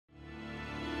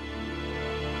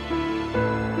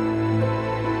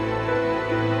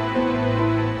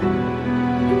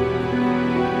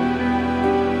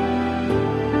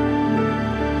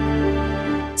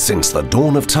Since the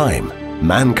dawn of time,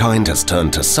 mankind has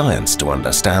turned to science to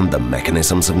understand the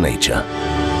mechanisms of nature.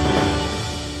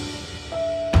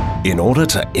 In order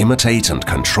to imitate and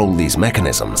control these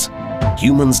mechanisms,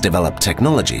 humans develop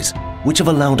technologies which have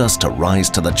allowed us to rise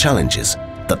to the challenges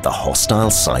that the hostile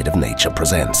side of nature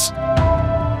presents.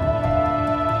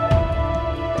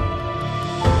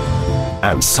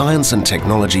 And science and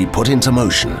technology put into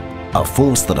motion a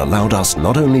force that allowed us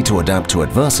not only to adapt to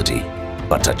adversity,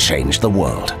 but to change the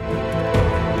world.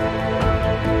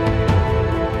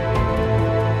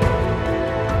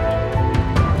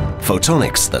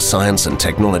 Photonics, the science and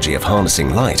technology of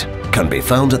harnessing light, can be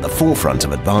found at the forefront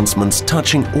of advancements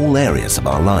touching all areas of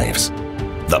our lives.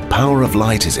 The power of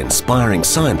light is inspiring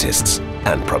scientists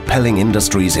and propelling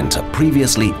industries into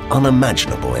previously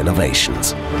unimaginable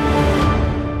innovations.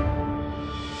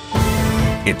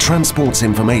 It transports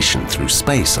information through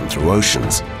space and through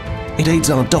oceans. It aids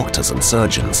our doctors and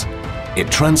surgeons.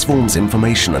 It transforms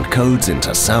information and codes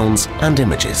into sounds and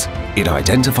images. It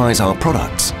identifies our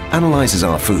products, analyzes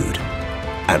our food,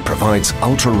 and provides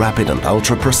ultra-rapid and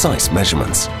ultra-precise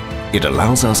measurements. It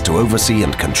allows us to oversee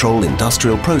and control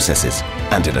industrial processes,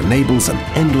 and it enables an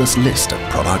endless list of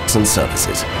products and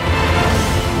services.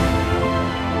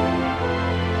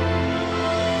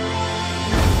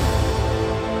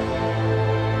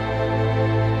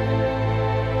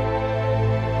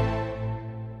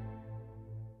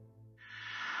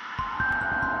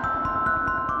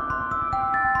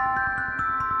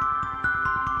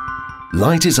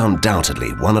 Light is undoubtedly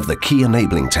one of the key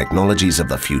enabling technologies of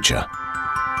the future.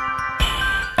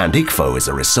 And ICFO is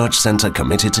a research center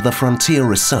committed to the frontier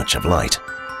research of light,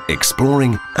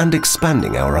 exploring and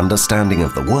expanding our understanding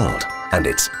of the world and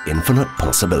its infinite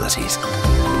possibilities.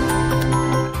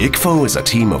 ICFO is a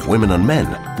team of women and men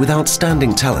with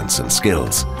outstanding talents and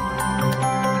skills,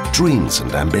 dreams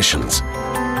and ambitions,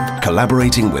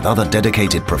 collaborating with other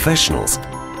dedicated professionals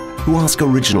who ask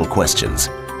original questions,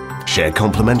 share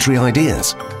complementary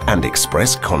ideas, and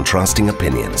express contrasting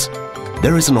opinions.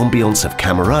 There is an ambience of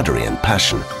camaraderie and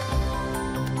passion,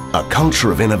 a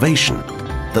culture of innovation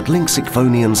that links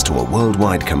ICFonians to a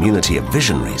worldwide community of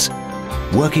visionaries,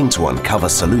 working to uncover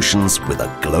solutions with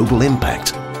a global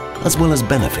impact, as well as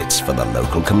benefits for the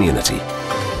local community.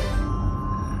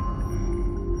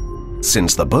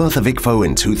 Since the birth of ICFO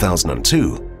in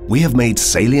 2002, we have made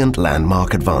salient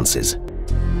landmark advances.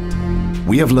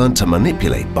 We have learned to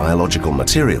manipulate biological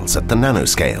materials at the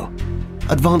nanoscale,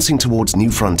 advancing towards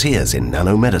new frontiers in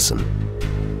nanomedicine,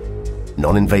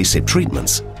 non-invasive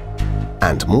treatments,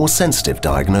 and more sensitive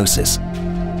diagnosis.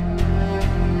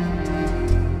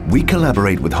 We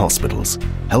collaborate with hospitals,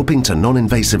 helping to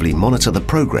non-invasively monitor the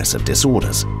progress of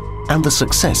disorders and the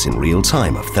success in real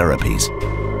time of therapies.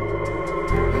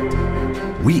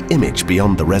 We image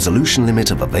beyond the resolution limit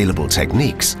of available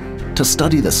techniques to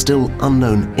study the still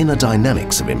unknown inner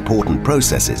dynamics of important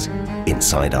processes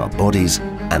inside our bodies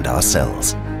and our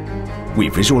cells. We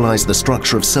visualize the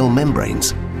structure of cell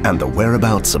membranes and the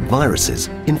whereabouts of viruses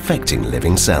infecting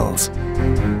living cells.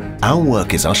 Our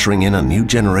work is ushering in a new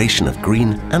generation of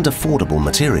green and affordable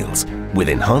materials with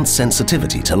enhanced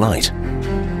sensitivity to light,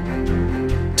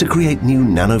 to create new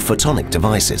nanophotonic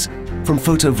devices from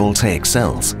photovoltaic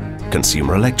cells,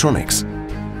 consumer electronics,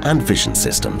 and vision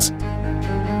systems.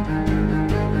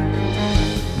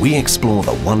 We explore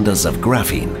the wonders of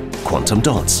graphene, quantum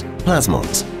dots,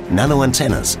 plasmons,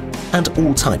 nanoantennas, and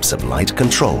all types of light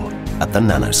control at the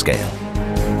nanoscale.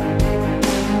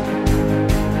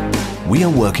 We are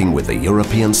working with the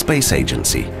European Space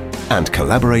Agency and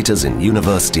collaborators in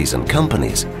universities and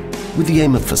companies with the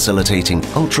aim of facilitating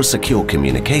ultra-secure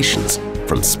communications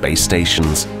from space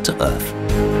stations to Earth.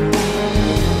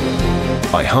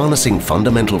 By harnessing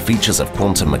fundamental features of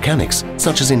quantum mechanics,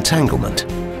 such as entanglement,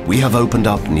 we have opened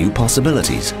up new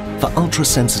possibilities for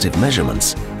ultra-sensitive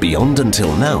measurements beyond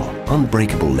until now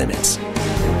unbreakable limits,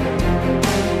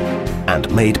 and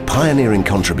made pioneering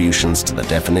contributions to the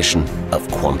definition of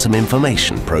quantum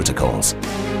information protocols.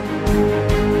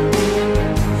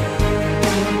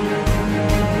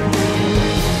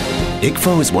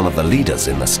 ICFO is one of the leaders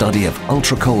in the study of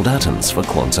ultra-cold atoms for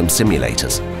quantum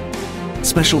simulators,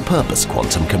 special-purpose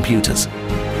quantum computers.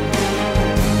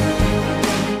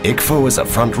 ICFO is a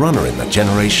front-runner in the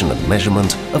generation and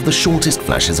measurement of the shortest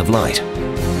flashes of light.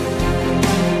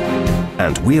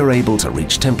 And we are able to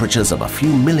reach temperatures of a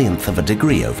few millionth of a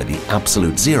degree over the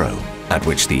absolute zero, at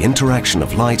which the interaction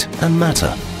of light and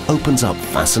matter opens up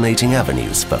fascinating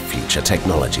avenues for future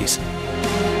technologies.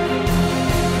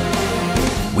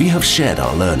 We have shared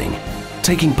our learning,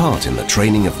 taking part in the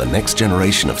training of the next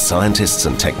generation of scientists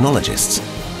and technologists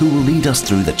who will lead us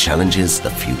through the challenges the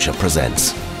future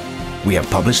presents. We have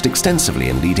published extensively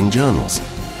in leading journals.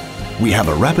 We have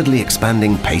a rapidly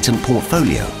expanding patent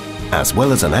portfolio, as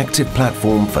well as an active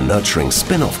platform for nurturing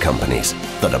spin-off companies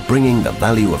that are bringing the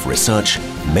value of research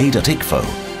made at ICFO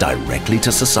directly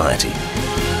to society.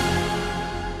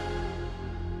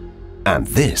 And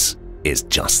this is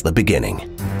just the beginning.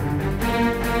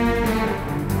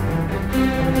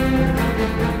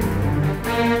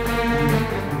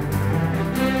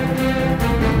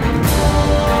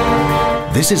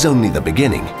 This is only the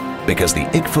beginning, because the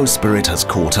ICFO spirit has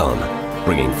caught on,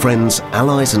 bringing friends,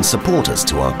 allies and supporters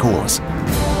to our cause.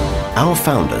 Our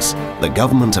founders, the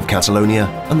Government of Catalonia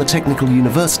and the Technical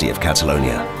University of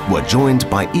Catalonia, were joined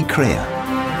by ICREA,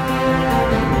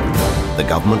 the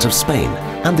Government of Spain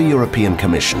and the European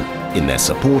Commission in their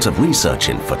support of research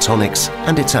in photonics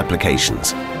and its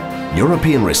applications.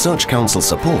 European Research Council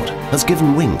support has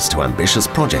given wings to ambitious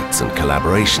projects and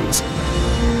collaborations.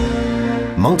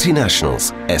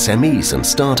 Multinationals, SMEs and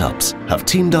startups have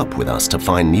teamed up with us to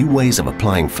find new ways of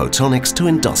applying photonics to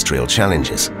industrial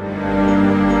challenges.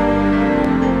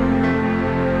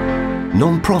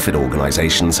 Non-profit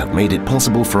organizations have made it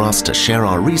possible for us to share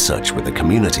our research with the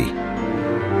community.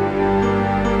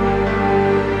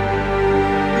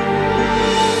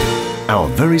 Our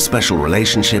very special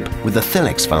relationship with the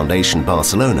Thelex Foundation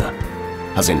Barcelona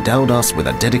has endowed us with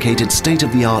a dedicated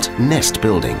state-of-the-art NEST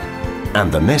building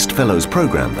and the NEST Fellows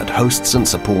program that hosts and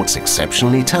supports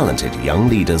exceptionally talented young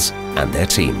leaders and their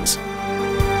teams.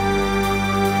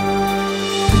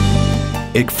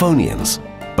 ICFonians,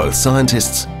 both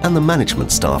scientists and the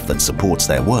management staff that supports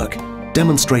their work,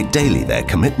 demonstrate daily their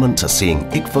commitment to seeing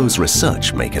ICFO's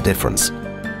research make a difference.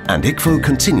 And ICFO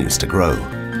continues to grow,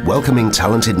 welcoming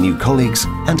talented new colleagues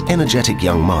and energetic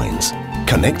young minds,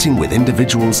 connecting with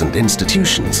individuals and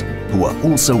institutions who are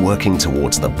also working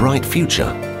towards the bright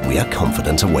future we are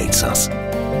confident awaits us.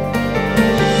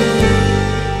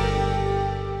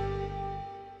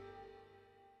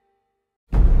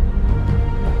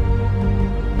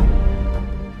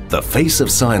 The face of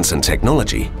science and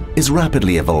technology is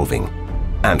rapidly evolving,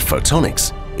 and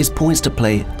photonics is poised to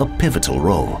play a pivotal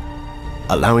role,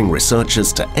 allowing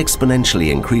researchers to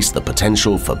exponentially increase the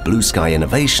potential for blue sky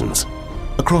innovations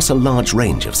across a large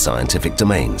range of scientific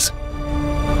domains.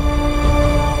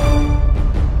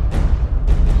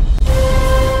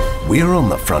 We are on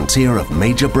the frontier of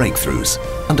major breakthroughs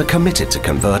and are committed to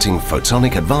converting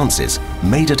photonic advances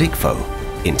made at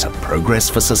ICFO into progress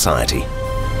for society.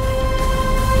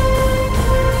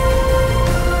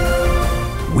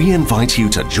 We invite you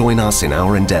to join us in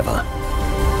our endeavor.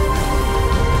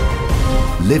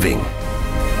 Living,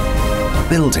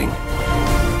 building,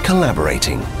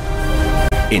 collaborating,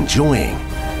 enjoying,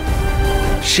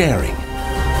 sharing,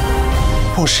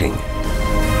 pushing,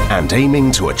 and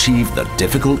aiming to achieve the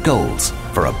difficult goals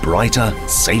for a brighter,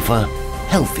 safer,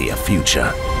 healthier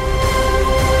future.